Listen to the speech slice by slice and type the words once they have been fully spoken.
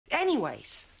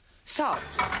Anyways, so,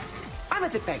 I'm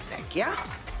at the peg deck, yeah?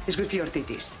 It's good for your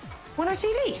titties. When I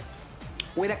see Lee,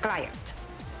 with a client.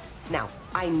 Now,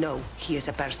 I know he is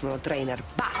a personal trainer,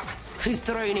 but his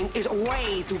training is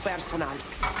way too personal.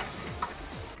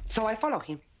 So I follow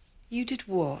him. You did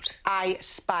what? I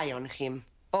spy on him.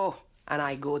 Oh, and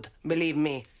I good. Believe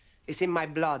me, it's in my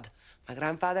blood. My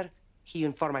grandfather, he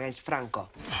informed against Franco.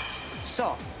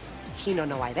 So, he don't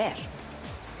know I there.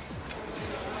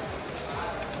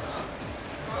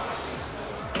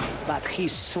 But he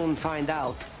soon find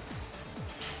out.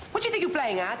 What do you think you're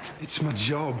playing at? It's my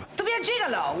job. To be a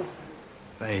gigolo?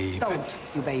 Babe. Don't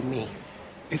you babe me.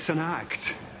 It's an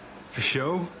act. For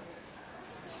show.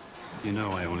 You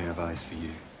know I only have eyes for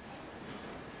you.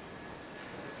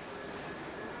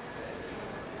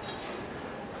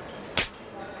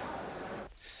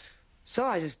 So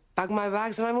I just pack my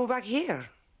bags and I move back here.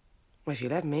 Well, if you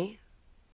let me.